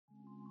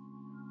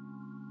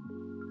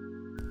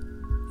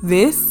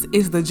This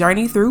is the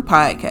Journey Through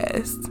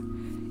podcast,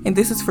 and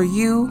this is for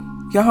you,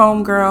 your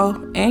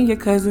homegirl, and your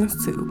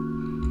cousins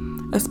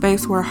too. A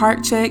space where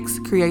heart checks,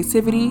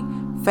 creativity,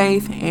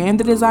 faith, and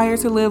the desire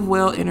to live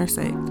well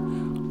intersect,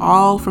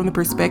 all from the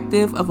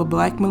perspective of a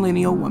Black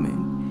millennial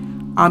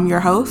woman. I'm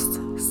your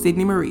host,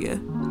 Sydney Maria.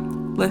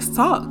 Let's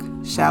talk,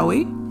 shall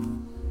we?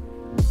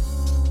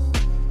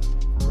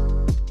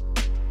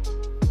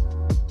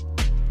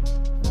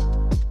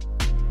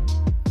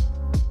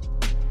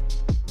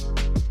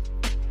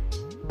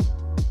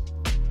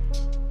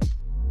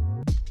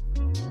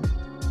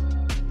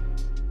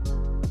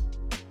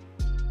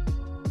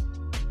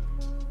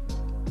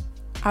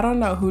 I don't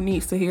know who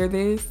needs to hear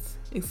this,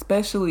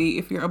 especially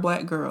if you're a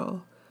Black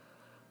girl,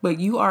 but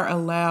you are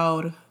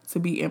allowed to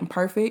be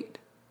imperfect,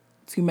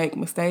 to make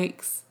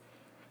mistakes,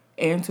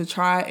 and to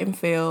try and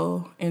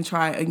fail and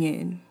try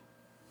again.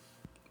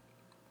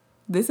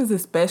 This is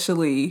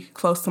especially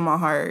close to my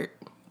heart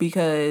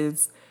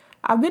because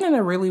I've been in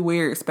a really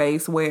weird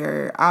space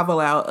where I've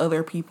allowed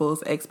other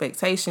people's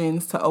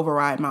expectations to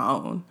override my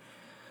own.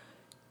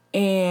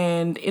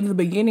 And in the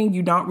beginning,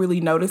 you don't really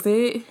notice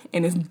it.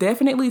 And it's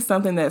definitely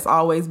something that's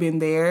always been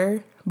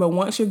there. But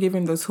once you're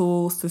given the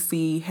tools to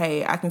see,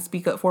 hey, I can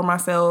speak up for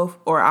myself,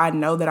 or I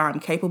know that I'm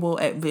capable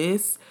at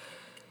this,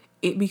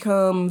 it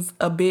becomes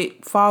a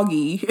bit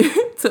foggy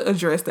to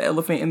address the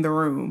elephant in the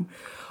room.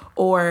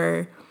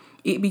 Or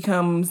it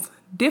becomes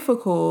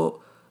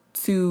difficult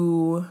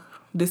to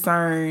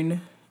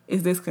discern,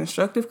 is this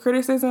constructive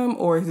criticism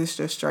or is this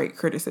just straight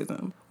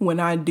criticism?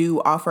 When I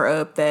do offer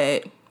up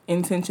that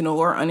intentional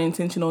or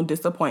unintentional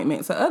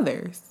disappointment to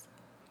others.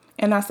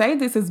 And I say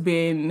this has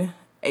been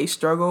a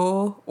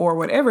struggle or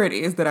whatever it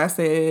is that I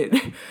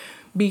said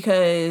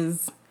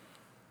because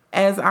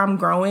as I'm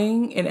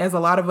growing and as a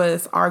lot of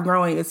us are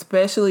growing,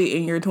 especially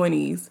in your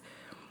 20s,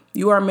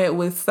 you are met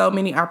with so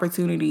many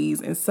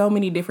opportunities and so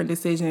many different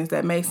decisions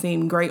that may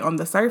seem great on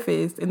the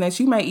surface and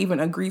that you may even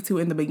agree to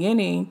in the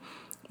beginning.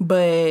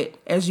 But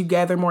as you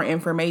gather more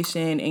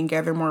information and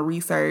gather more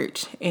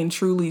research and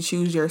truly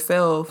choose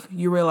yourself,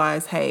 you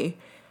realize, hey,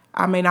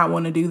 I may not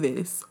want to do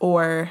this,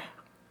 or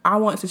I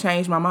want to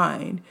change my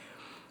mind.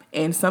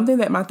 And something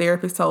that my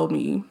therapist told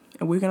me,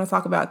 and we're going to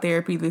talk about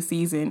therapy this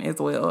season as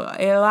well,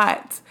 a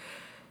lot,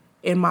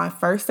 in my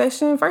first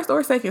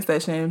or second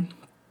session,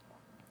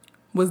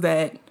 was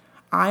that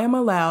I am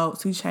allowed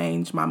to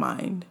change my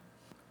mind.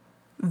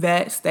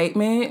 That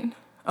statement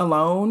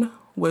alone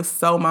was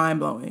so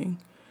mind-blowing.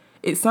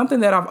 It's something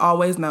that I've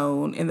always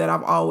known and that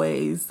I've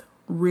always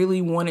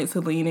really wanted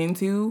to lean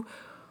into,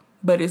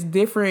 but it's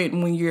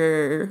different when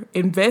your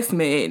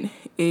investment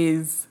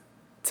is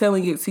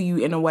telling it to you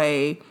in a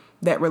way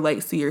that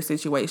relates to your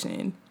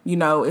situation. You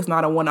know, it's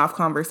not a one-off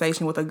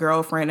conversation with a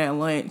girlfriend at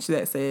lunch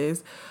that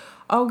says,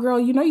 oh, girl,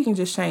 you know you can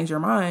just change your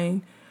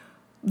mind.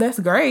 That's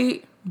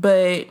great,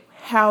 but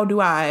how do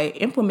I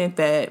implement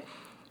that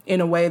in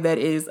a way that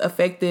is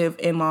effective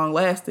and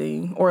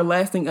long-lasting, or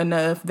lasting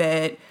enough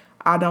that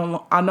I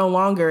no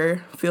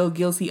longer feel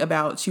guilty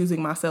about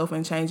choosing myself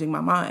and changing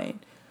my mind?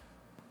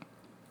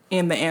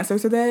 And the answer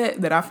to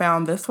that I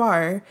found thus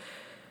far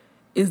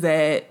is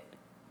that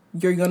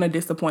you're going to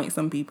disappoint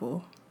some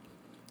people.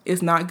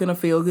 It's not going to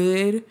feel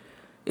good.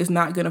 It's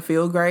not going to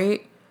feel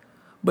great,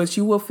 but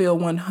you will feel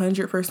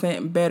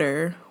 100%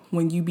 better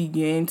when you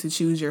begin to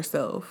choose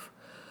yourself.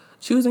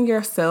 Choosing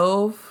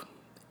yourself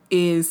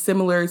is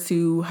similar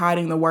to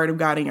hiding the word of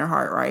God in your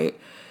heart, right?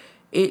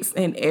 It's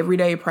an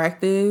everyday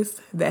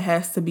practice that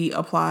has to be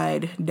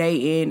applied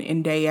day in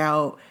and day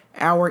out,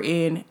 hour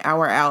in,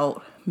 hour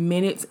out,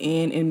 minutes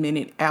in and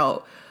minute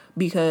out,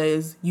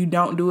 because you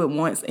don't do it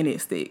once and it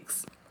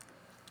sticks.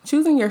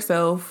 Choosing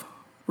yourself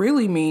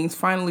really means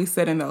finally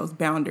setting those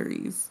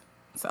boundaries.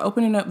 So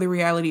opening up the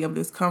reality of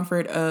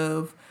discomfort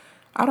of,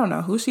 I don't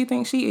know who she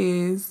thinks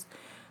she is,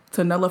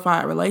 to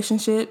nullify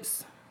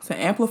relationships, to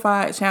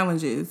amplify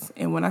challenges.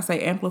 And when I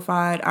say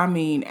amplified, I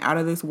mean out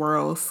of this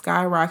world,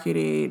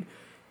 skyrocketed,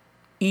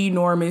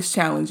 enormous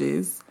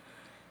challenges.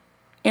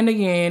 And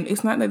again,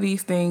 it's not that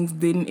these things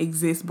didn't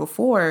exist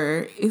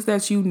before. It's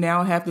that you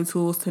now have the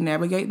tools to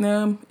navigate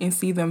them and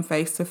see them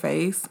face to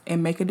face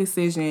and make a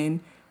decision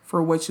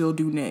for what you'll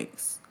do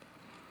next.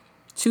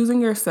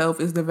 Choosing yourself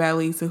is the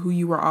valley to who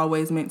you were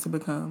always meant to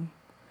become.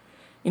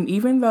 And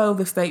even though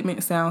the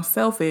statement sounds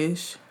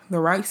selfish, the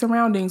right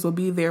surroundings will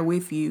be there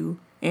with you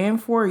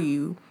and for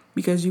you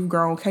because you've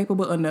grown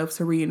capable enough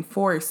to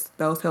reinforce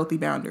those healthy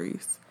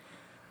boundaries.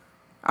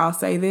 I'll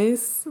say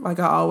this, like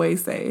I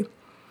always say,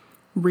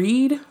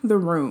 read the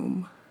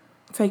room.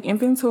 Take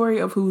inventory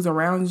of who's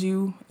around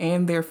you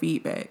and their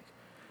feedback.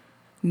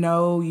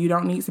 No, you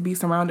don't need to be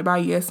surrounded by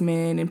yes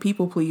men and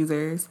people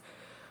pleasers,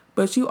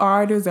 but you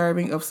are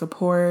deserving of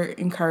support,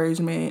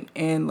 encouragement,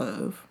 and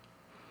love.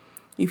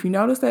 If you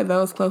notice that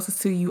those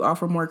closest to you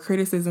offer more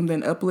criticism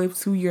than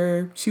uplift to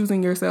your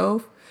choosing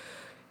yourself,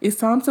 it's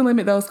time to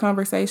limit those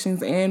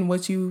conversations and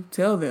what you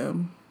tell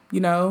them. You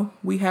know,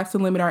 we have to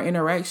limit our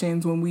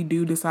interactions when we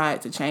do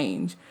decide to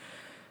change.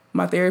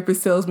 My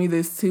therapist tells me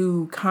this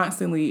too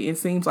constantly. It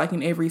seems like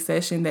in every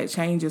session that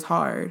change is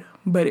hard,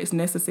 but it's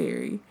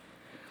necessary.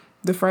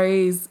 The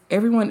phrase,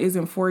 everyone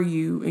isn't for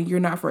you and you're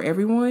not for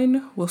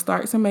everyone, will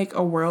start to make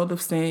a world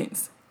of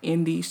sense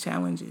in these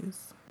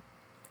challenges.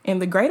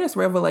 And the greatest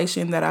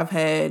revelation that I've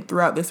had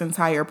throughout this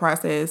entire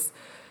process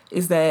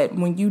is that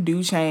when you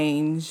do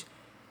change,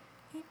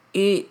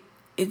 it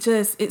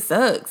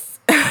sucks.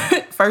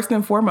 First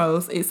and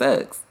foremost, it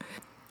sucks.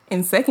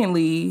 And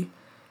secondly,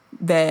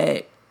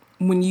 that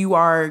when you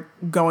are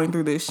going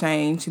through this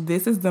change,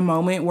 this is the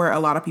moment where a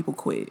lot of people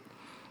quit.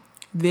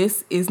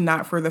 This is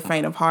not for the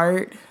faint of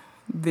heart.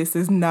 This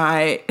is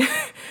not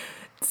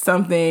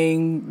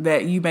something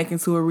that you make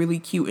into a really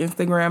cute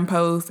Instagram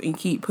post and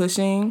keep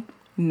pushing.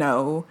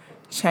 No,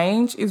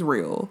 change is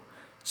real.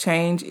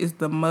 Change is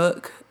the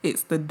muck,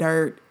 it's the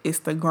dirt, it's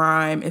the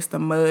grime, it's the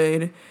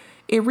mud.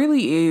 It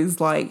really is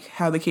like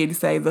how the kids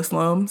say, the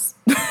slums.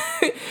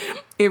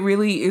 It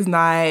really is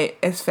not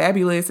as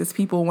fabulous as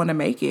people want to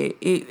make it.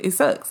 It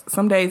sucks.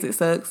 Some days it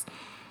sucks.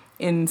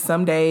 And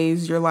some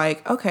days you're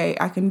like, okay,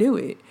 I can do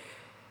it.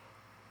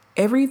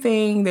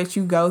 Everything that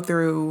you go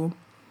through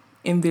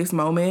in this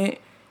moment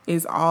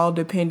is all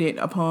dependent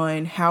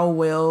upon how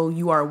well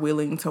you are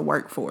willing to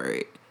work for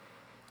it.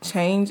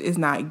 Change is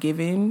not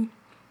given.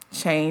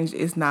 Change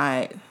is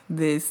not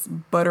this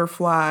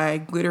butterfly,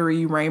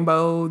 glittery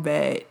rainbow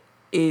that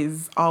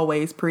is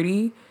always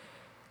pretty.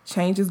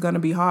 Change is going to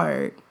be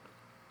hard.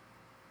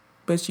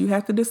 But you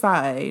have to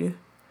decide,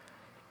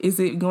 is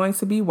it going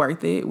to be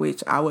worth it?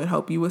 Which I would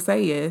hope you would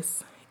say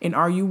yes. And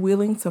are you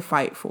willing to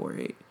fight for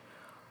it?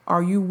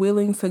 Are you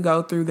willing to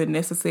go through the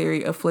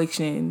necessary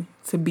affliction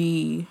to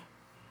be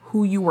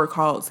who you were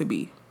called to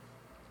be?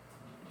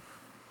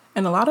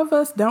 And a lot of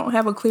us don't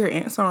have a clear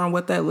answer on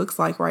what that looks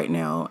like right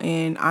now.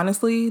 And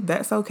honestly,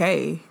 that's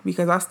okay,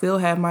 because I still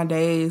have my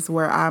days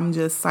where I'm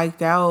just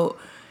psyched out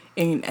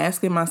and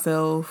asking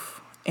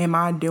myself, am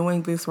I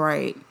doing this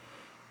right?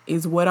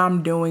 Is what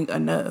I'm doing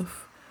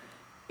enough?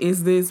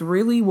 Is this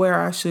really where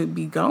I should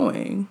be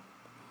going?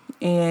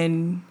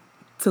 And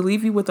to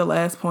leave you with the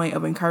last point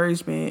of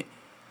encouragement,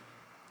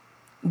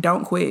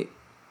 don't quit.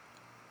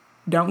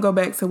 Don't go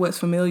back to what's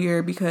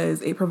familiar,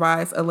 because it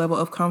provides a level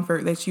of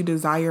comfort that you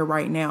desire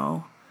right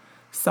now.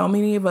 So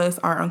many of us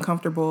are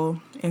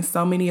uncomfortable, and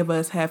so many of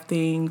us have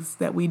things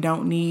that we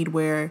don't need,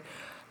 where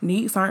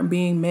needs aren't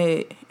being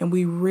met and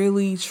we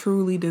really,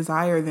 truly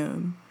desire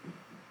them.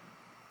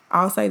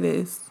 I'll say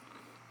this.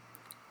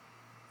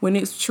 When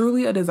it's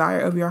truly a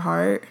desire of your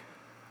heart,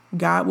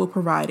 God will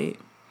provide it.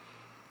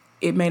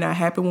 It may not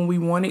happen when we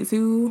want it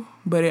to,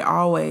 but it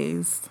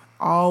always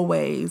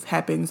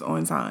happens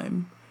on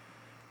time.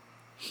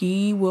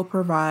 He will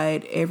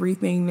provide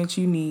everything that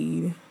you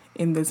need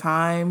in the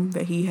time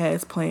that He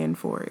has planned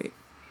for it.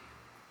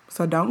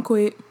 So don't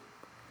quit.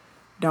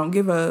 Don't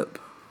give up.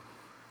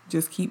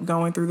 Just keep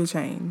going through the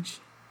change.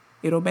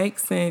 It'll make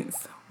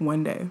sense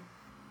one day.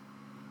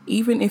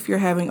 Even if you're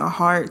having a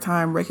hard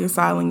time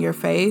reconciling your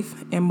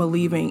faith and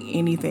believing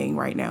anything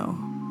right now,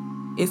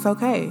 it's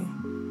okay.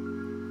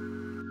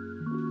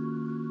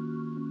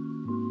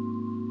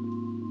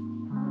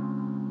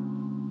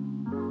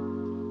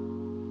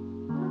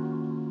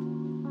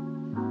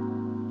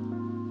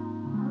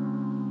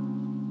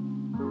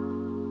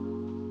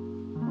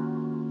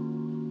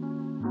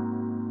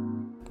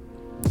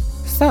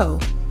 So,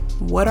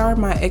 what are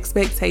my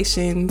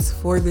expectations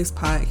for this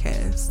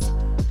podcast?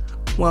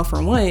 Well,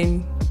 for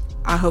one,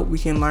 I hope we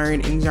can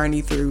learn and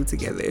journey through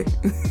together.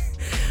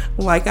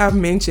 Like I've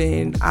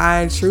mentioned,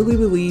 I truly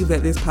believe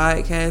that this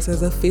podcast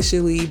has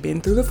officially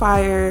been through the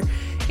fire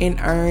and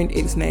earned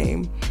its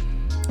name.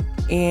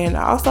 And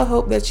I also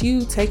hope that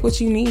you take what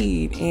you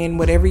need, and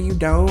whatever you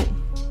don't,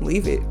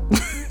 leave it.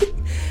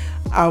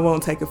 I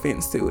won't take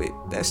offense to it.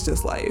 That's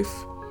just life.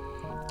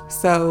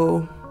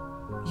 So,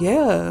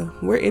 yeah,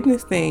 we're in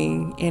this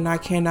thing, and I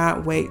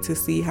cannot wait to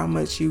see how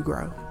much you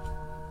grow.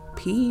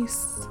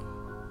 Peace.